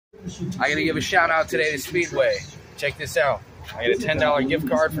I gotta give a shout out today to Speedway. Check this out. I get a $10 gift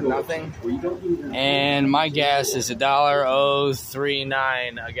card for nothing, and my gas is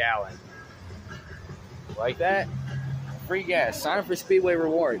 $1.039 a gallon. Like that? Free gas. Sign up for Speedway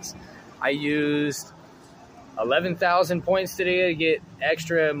Rewards. I used 11,000 points today to get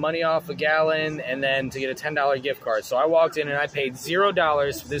extra money off a gallon and then to get a $10 gift card. So I walked in and I paid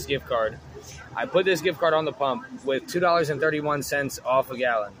 $0 for this gift card. I put this gift card on the pump with $2.31 off a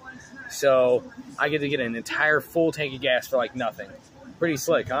gallon. So I get to get an entire full tank of gas for like nothing. Pretty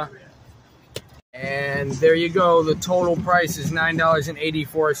slick, huh? And there you go. The total price is $9.84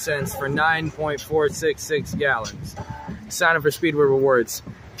 for 9.466 gallons. Sign up for Speedway Rewards.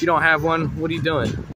 If you don't have one, what are you doing?